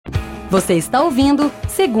Você está ouvindo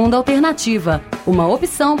Segunda Alternativa, uma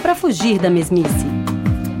opção para fugir da mesmice.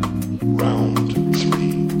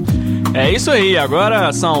 É isso aí,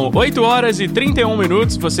 agora são 8 horas e 31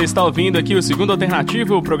 minutos, você está ouvindo aqui o Segunda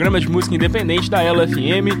Alternativa, o programa de música independente da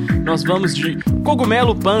LFM. Nós vamos de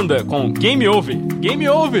Cogumelo Panda com Game Over. Game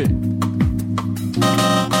Over!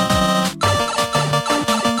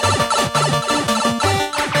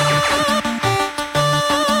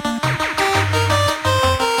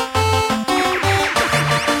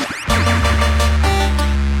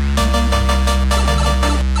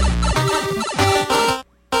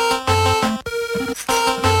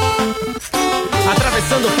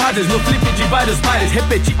 No flip de vários bares,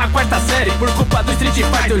 repeti a quarta série por culpa do Street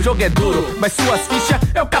Fighter. O jogo é duro, mas suas fichas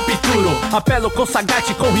eu capturo. Apelo com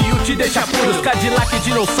Sagat, com Ryu te deixa puros. Cadillac,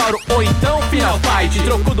 dinossauro ou então Final Fight.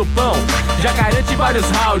 Troco do pão, já garante vários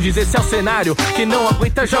rounds. Esse é o cenário que não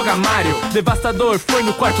aguenta joga Mario. Devastador foi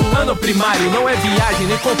no quarto ano primário. Não é viagem,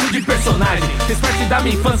 nem conto de personagem. Fez parte da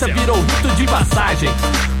minha infância, virou rito de passagem.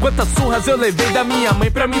 Quantas surras eu levei da minha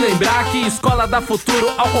mãe pra me lembrar que escola dá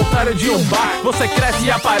futuro ao contrário de um bar. Você cresce e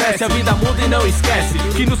aparece, a vida muda e não esquece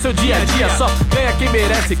que no seu dia a dia só ganha quem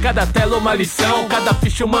merece. Cada tela uma lição, cada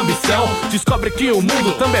ficha uma ambição. Descobre que o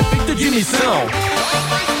mundo também é feito de missão.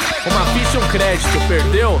 Uma ficha, um crédito,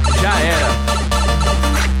 perdeu, já era.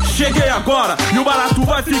 Cheguei agora e o barato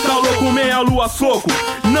vai ficar louco. Meia lua soco,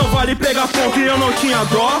 não vale pegar ponto e eu não tinha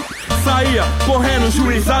dó. Saía correndo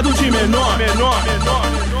juizado de menor.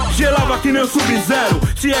 Gelava que nem o Sub-Zero.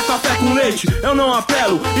 Se é café com leite, eu não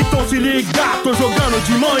apelo. Então se liga, tô jogando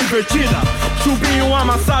de mão invertida. Chubinho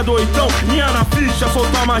amassado ou então minha na ficha.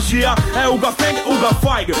 Soltar magia, é o Gafeng, o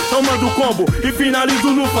Gafaiger. Eu mando o combo e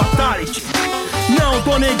finalizo no Fatality. Não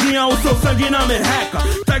tô neguinha, o seu sangue na merreca.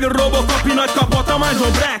 Pega o Robocop e nós capota mais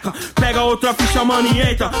ombreca. Pega outra ficha, mano, e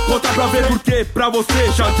entra. Conta pra ver porque pra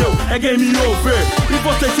você já deu. É game over e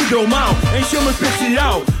você se deu mal. Enchemos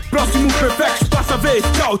especial. Próximo perfect, passa a vez,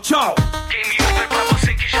 tchau, tchau. Game over pra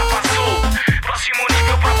você que já passou. Próximo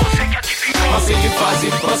nível pra você que atificou. Passei de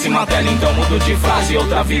fase, próxima tela então mudo de frase.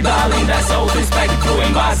 Outra vida além dessa, outro espectro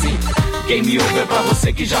em base. Game over pra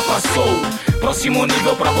você que já passou. Próximo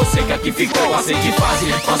nível pra você que aqui ficou. Passei de fase,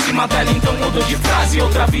 próxima tela então mudo de frase.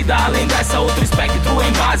 Outra vida além dessa, outro espectro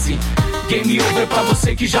em base. Game over pra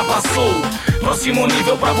você que já passou. Próximo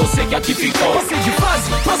nível pra você que aqui ficou. Passei de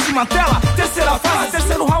fase, próxima tela, terceira fase.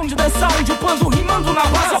 Terceiro round dessa onde o pando rimando na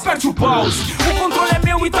base. Aperte o pause, o controle é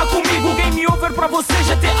meu e tá comigo. Game over pra você,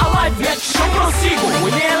 GTA Live Action prossigo.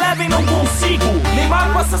 Winning Eleven não consigo.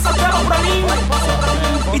 Neymar passa essa tela pra mim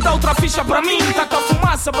e dá outra ficha pra mim. Taca a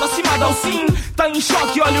fumaça pra cima da Alcim. Tá em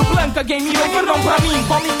choque, olha o Blanca. Game over não pra mim.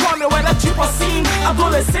 Come, eu era tipo assim.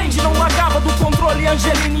 Adolescente, não largava do controle.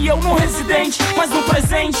 Angelina e eu no Resident, mas no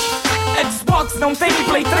presente Xbox não tem,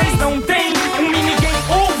 Play 3 não tem. Um minigame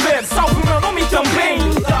over, salve o meu nome também.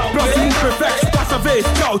 Próximo perfect, passa a vez,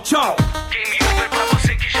 tchau, tchau. Game over pra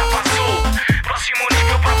você que já passou. Próximo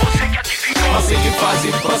nível pra você que atificou. Passei de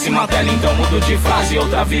fase, próxima tela então mudo de frase.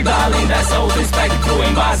 Outra vida além dessa, outro espectro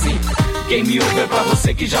em base. Game over pra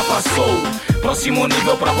você que já passou. Próximo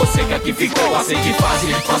nível pra você que aqui ficou. Passei de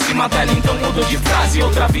fase, próxima tela então mudo de frase.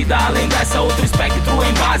 Outra vida além dessa, outro espectro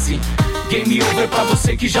em base. Game over pra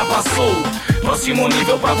você que já passou. Próximo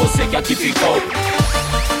nível pra você que aqui ficou.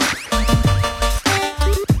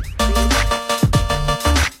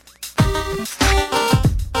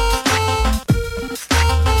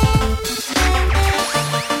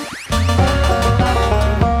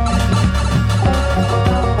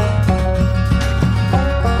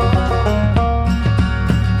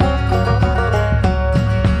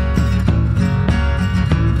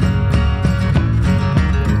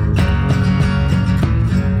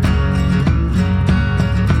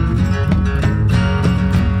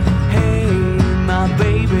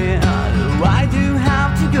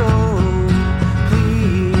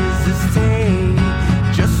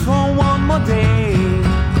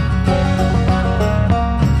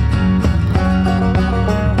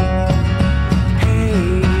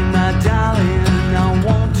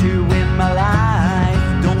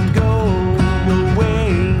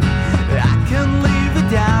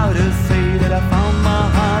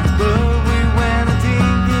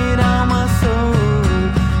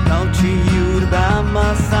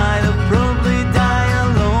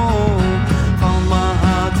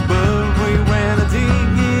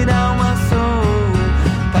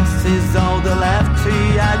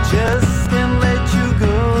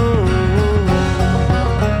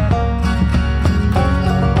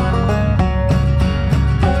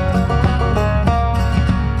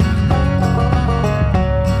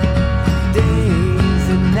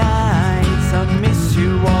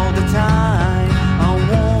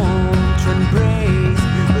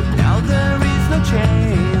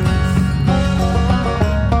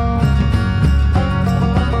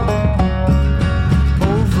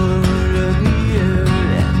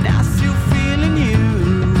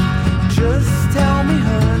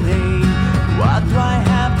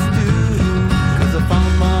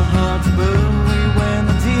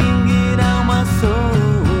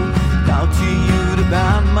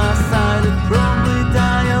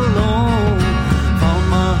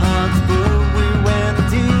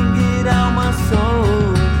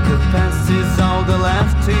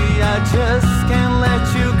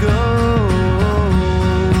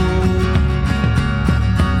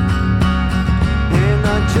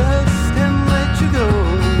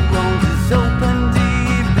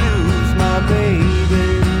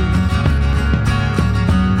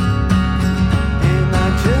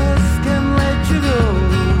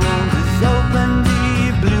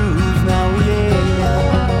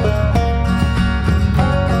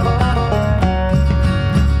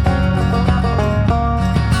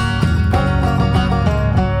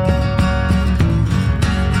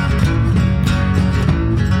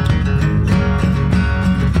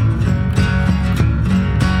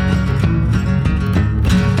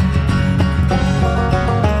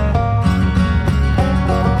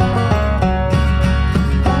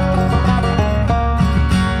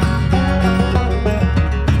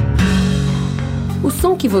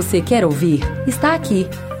 que você quer ouvir está aqui.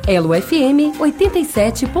 Elo FM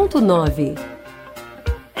 87.9.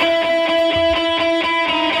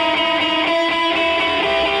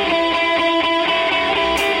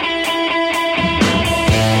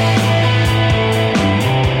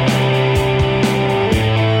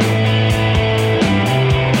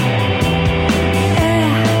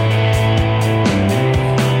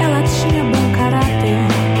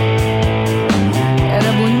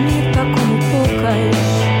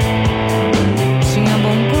 Tinha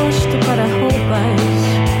bom gosto para roupas.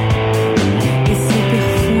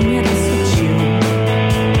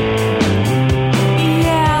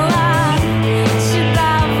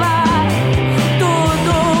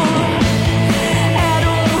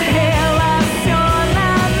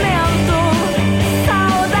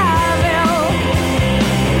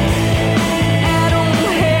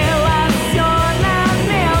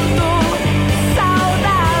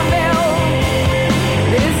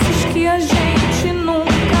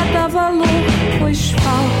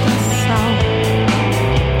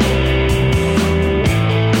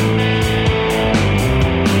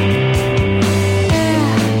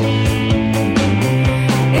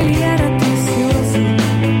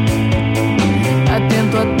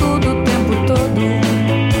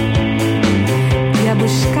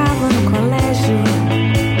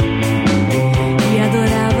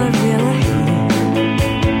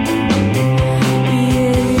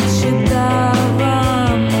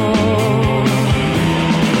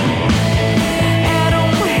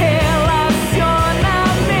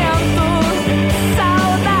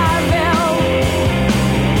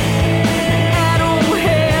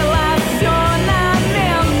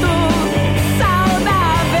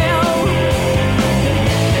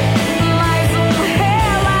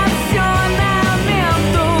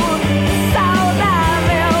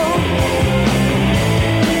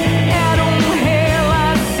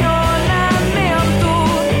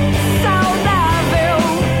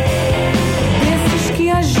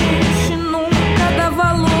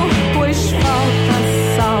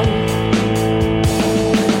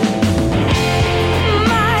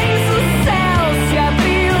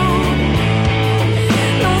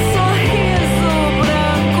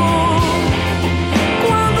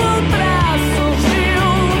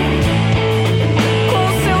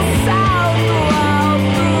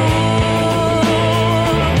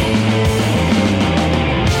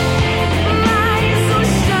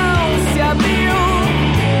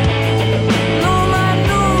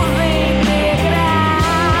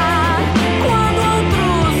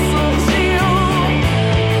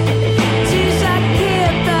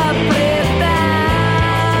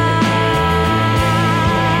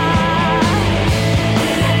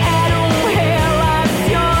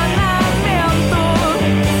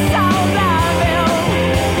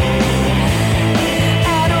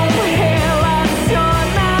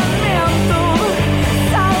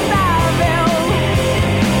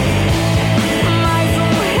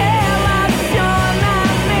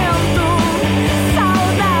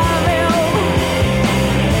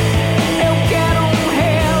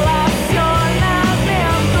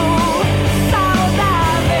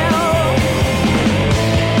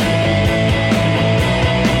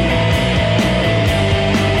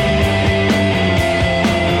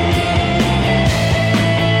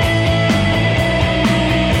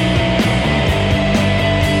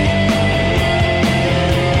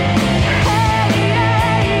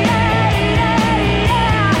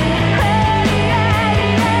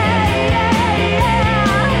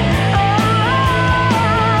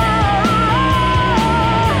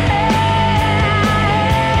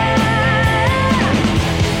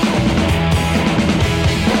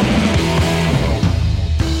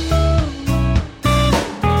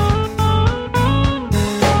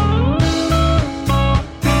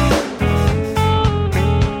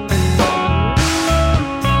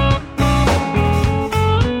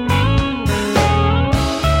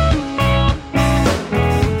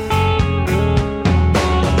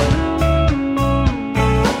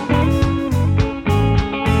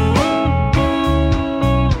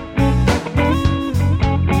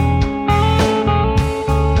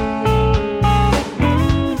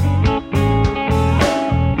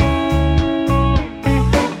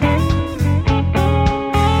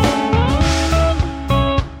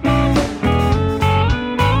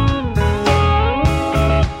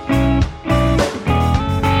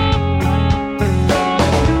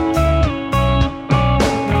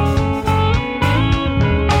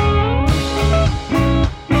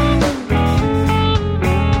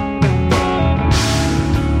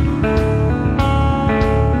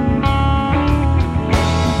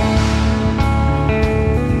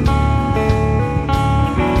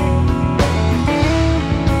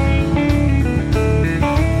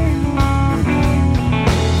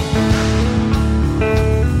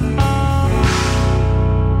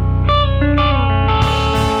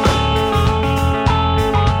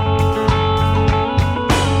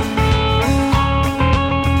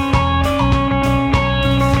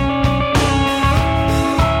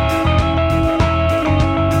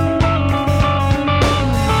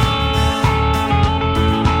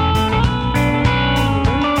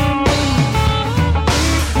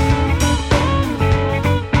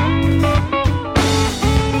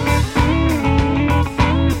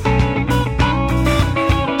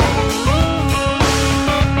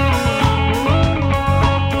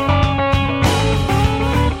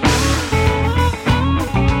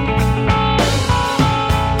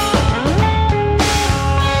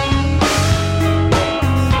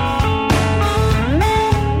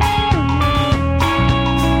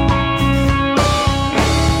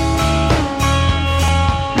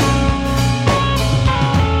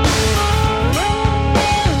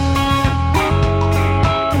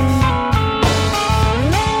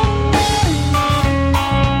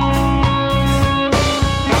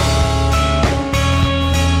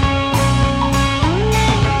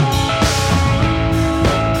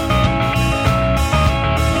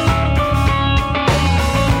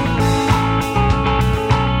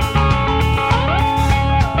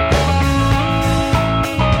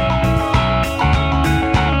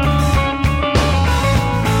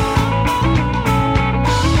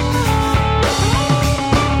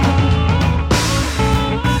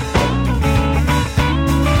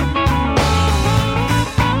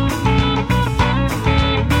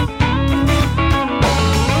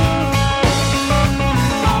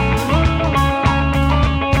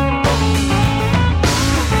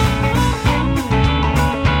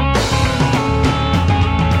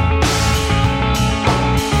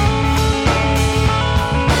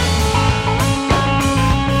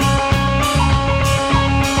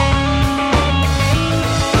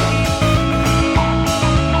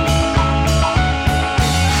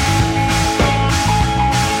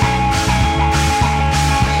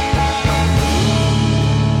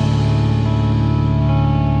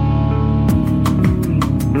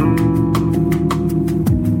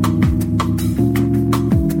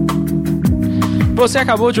 Você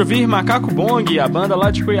acabou de ouvir Macaco Bong, a banda lá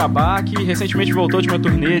de Cuiabá, que recentemente voltou de uma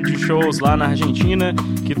turnê de shows lá na Argentina,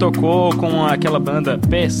 que tocou com aquela banda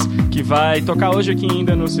PES, que vai tocar hoje aqui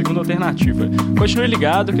ainda no Segunda Alternativa. Continue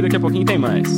ligado que daqui a pouquinho tem mais.